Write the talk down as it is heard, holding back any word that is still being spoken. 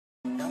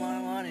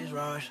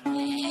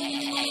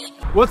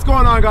What's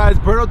going on, guys?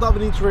 Berto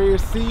Delvanicci right here,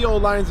 CEO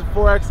of Lions of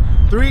Forex.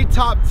 3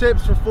 top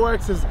tips for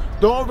Forex is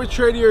don't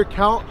overtrade your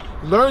account.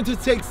 Learn to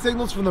take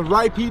signals from the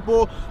right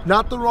people,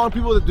 not the wrong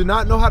people that do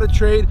not know how to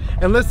trade.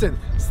 And listen,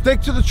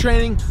 stick to the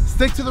training,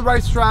 stick to the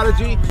right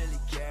strategy.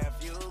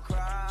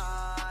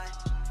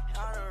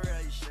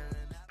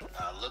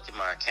 Look at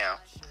my account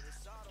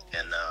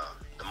and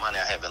the money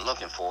I have been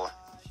looking for,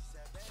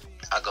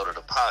 I go to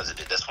deposit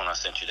it. That's when I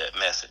sent you that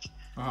message.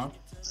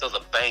 So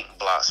the bank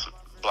blocks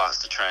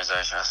the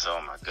transaction. I said,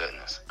 oh my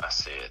goodness. I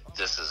said,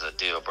 this is a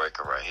deal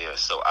breaker right here.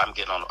 So I'm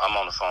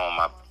on the phone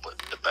with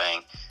the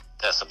bank.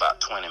 That's about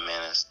 20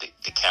 minutes. The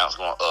account's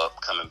going up,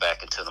 coming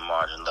back into the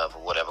margin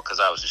level, whatever, because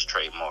I was just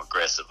trading more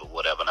aggressive or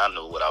whatever, and I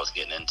knew what I was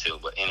getting into.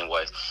 But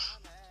anyway,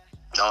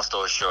 long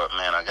story short,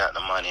 man, I got the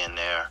money in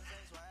there,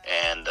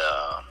 and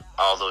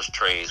all those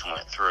trades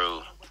went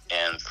through.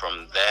 And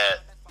from that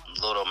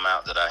little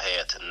amount that I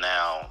had to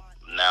now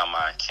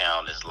my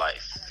account is like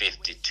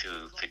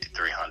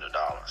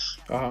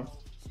 $5,300.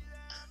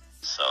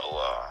 So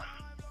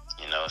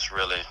you know, it's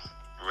really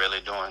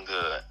doing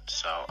good.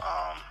 So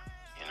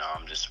you know,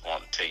 I'm just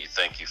wanting to tell you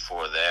thank you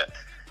for that.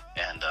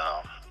 And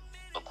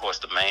of course,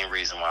 the main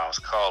reason why I was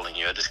calling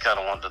you, I just kind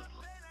of wanted to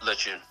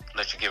let you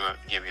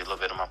give you a little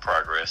bit of my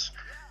progress.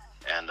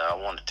 And I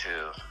wanted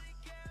to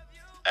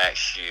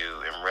ask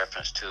you in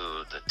reference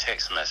to the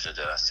text message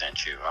that I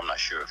sent you. I'm not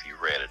sure if you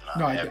read it or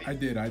not. No, I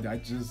did. I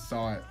just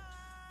saw it.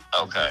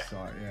 Okay. I just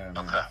saw it. Yeah,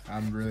 man. Okay.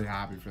 I'm really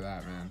happy for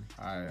that, man.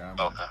 I'm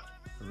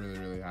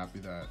really happy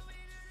that,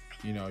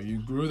 you know, you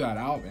grew that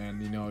out,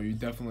 man. You know, you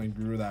definitely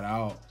grew that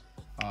out.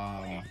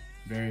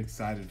 Very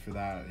excited for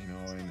that, you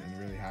know, and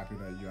really happy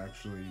that you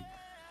actually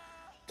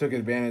took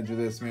advantage of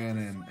this, man,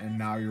 and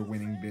now you're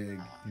winning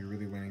big. You're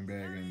really winning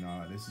big, and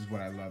this is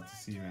what I love to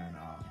see, man.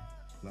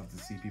 Love to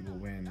see people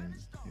win, and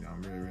you know,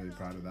 I'm really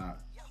proud of that.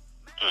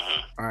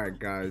 Alright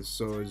guys,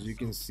 so as you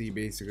can see,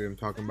 basically I'm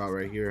talking about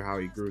right here how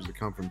he grew his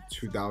account from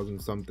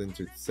 $2,000 something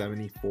to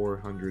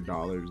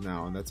 $7,400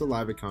 now, and that's a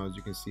live account. As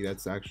you can see,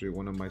 that's actually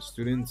one of my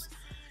students.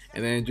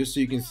 And then just so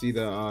you can see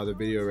the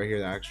video right here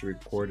that I actually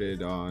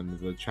recorded on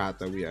the chat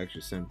that we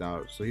actually sent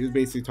out. So he was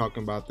basically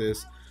talking about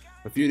this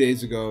a few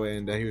days ago,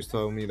 and he was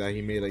telling me that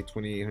he made like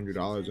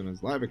 $2,800 on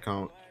his live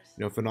account.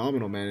 You know,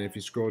 phenomenal, man. And if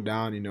you scroll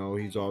down, you know,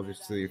 he's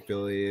obviously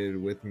affiliated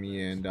with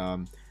me, and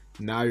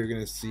now you're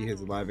gonna see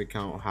his live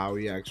account, how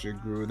he actually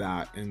grew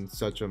that in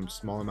such a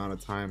small amount of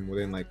time,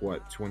 within like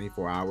what,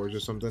 24 hours or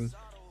something.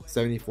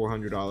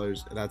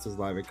 $7,400, that's his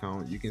live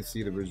account. You can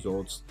see the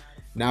results.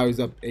 Now he's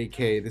up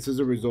 8K. This is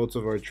the results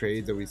of our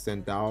trades that we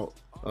sent out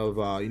of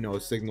you know,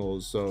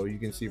 signals, so you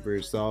can see for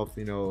yourself.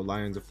 You know,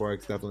 Lions of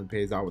Forex definitely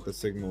pays out with the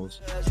signals.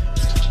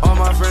 All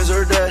my friends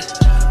are dead,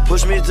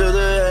 push me to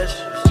the edge.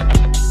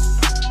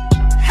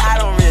 I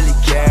don't really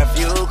care if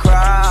you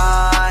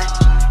cry.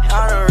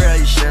 I don't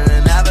really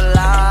shouldn't ever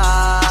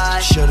lie.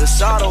 Should've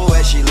saw the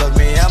way she looked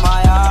me in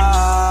my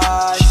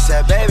eyes. She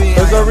said, baby,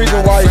 there's no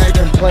reason why you should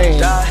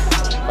complain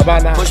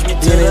about not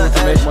being able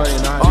to make money,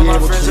 not being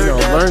able to, you know,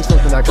 learn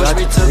something that can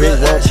actually create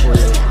wealth for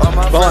you.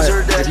 But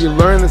if you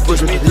learn the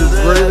secrets, if you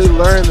really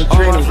learn the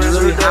training, if you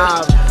really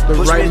have the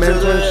right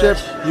mentorship,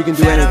 you can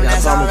do anything, I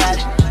promise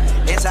you.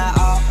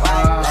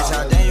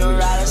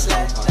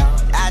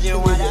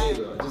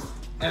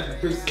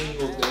 Every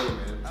single day,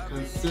 man.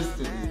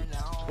 Consistently.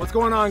 What's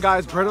going on,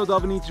 guys? Berto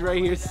Delvanicci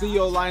right here,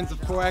 CEO of Lions of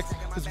Forex.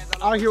 Just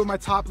out here with my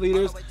top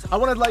leaders. I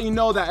want to let you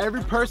know that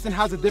every person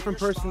has a different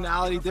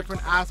personality,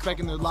 different aspect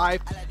in their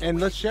life, and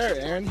let's share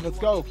it, Aaron. Let's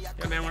go. Yeah,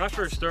 man, when I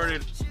first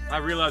started, I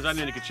realized I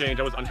needed to change.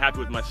 I was unhappy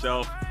with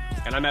myself,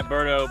 and I met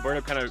Berto.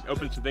 Berto kind of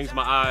opened some things in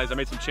my eyes. I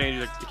made some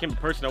changes. I became the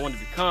person I wanted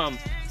to become,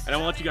 and I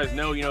want to let you guys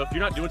know, you know, if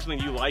you're not doing something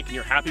you like and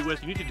you're happy with,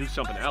 you need to do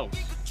something else.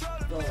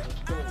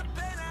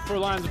 For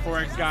Lions of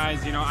Forex,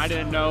 guys, you know, I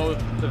didn't know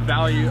the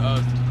value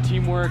of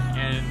teamwork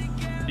and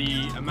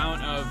the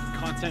amount of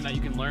content that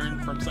you can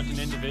learn from such an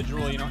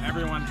individual. You know,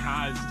 everyone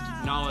has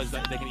knowledge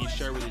that they can each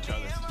share with each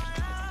other.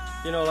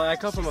 You know, like, I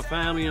come from a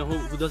family, you know,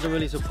 who doesn't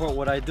really support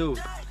what I do,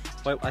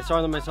 but I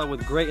surround myself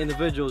with great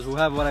individuals who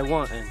have what I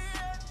want, and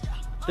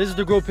this is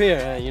the group here,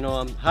 and you know,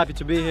 I'm happy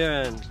to be here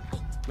and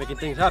making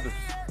things happen.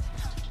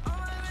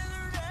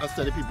 I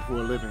study people for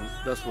a living.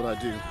 That's what I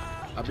do.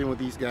 I've been with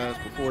these guys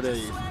for 4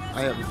 days.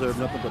 I have observed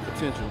nothing but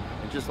potential.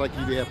 And just like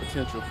you, they have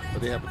potential,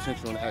 but they have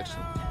potential in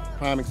action.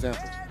 Prime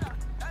example.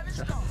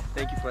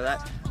 Thank you for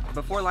that.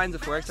 Before Lions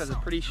of Forex, I was a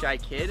pretty shy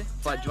kid,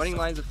 but joining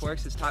Lions of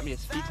Forex has taught me to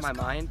speak my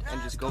mind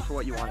and just go for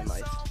what you want in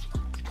life.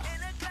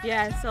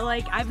 Yeah, so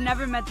like I've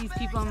never met these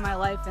people in my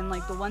life, and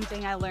like the one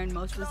thing I learned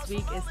most this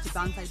week is to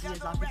bounce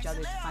ideas off each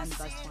other to find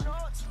the best one.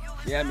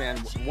 Yeah, man,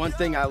 one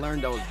thing I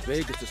learned that was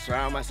big is to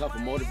surround myself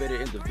with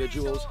motivated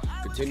individuals,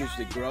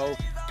 continuously grow,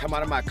 come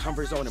out of my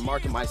comfort zone and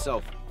market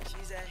myself.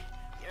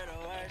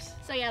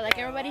 So yeah, like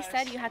everybody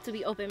said, you have to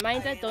be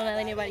open-minded, don't let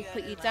anybody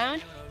put you down,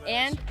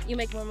 and you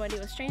make more money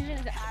with strangers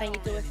than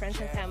you do with friends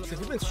and family. If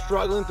you've been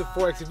struggling to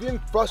Forex, if you've been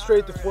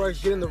frustrated to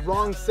Forex, getting the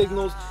wrong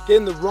signals,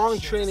 getting the wrong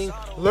training,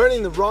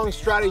 learning the wrong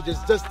strategy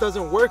just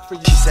doesn't work for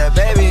you. She said,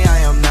 baby, I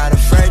am not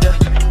afraid to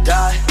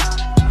die.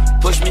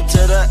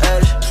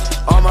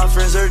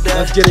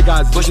 Let's get it,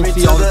 guys. You can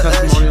see all the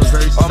testimonials,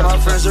 very successful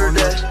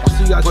testimonials. I'll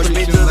see you guys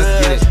pretty soon.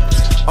 Let's get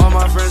it. All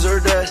my friends are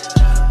dead.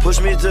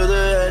 Push me to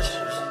the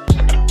edge.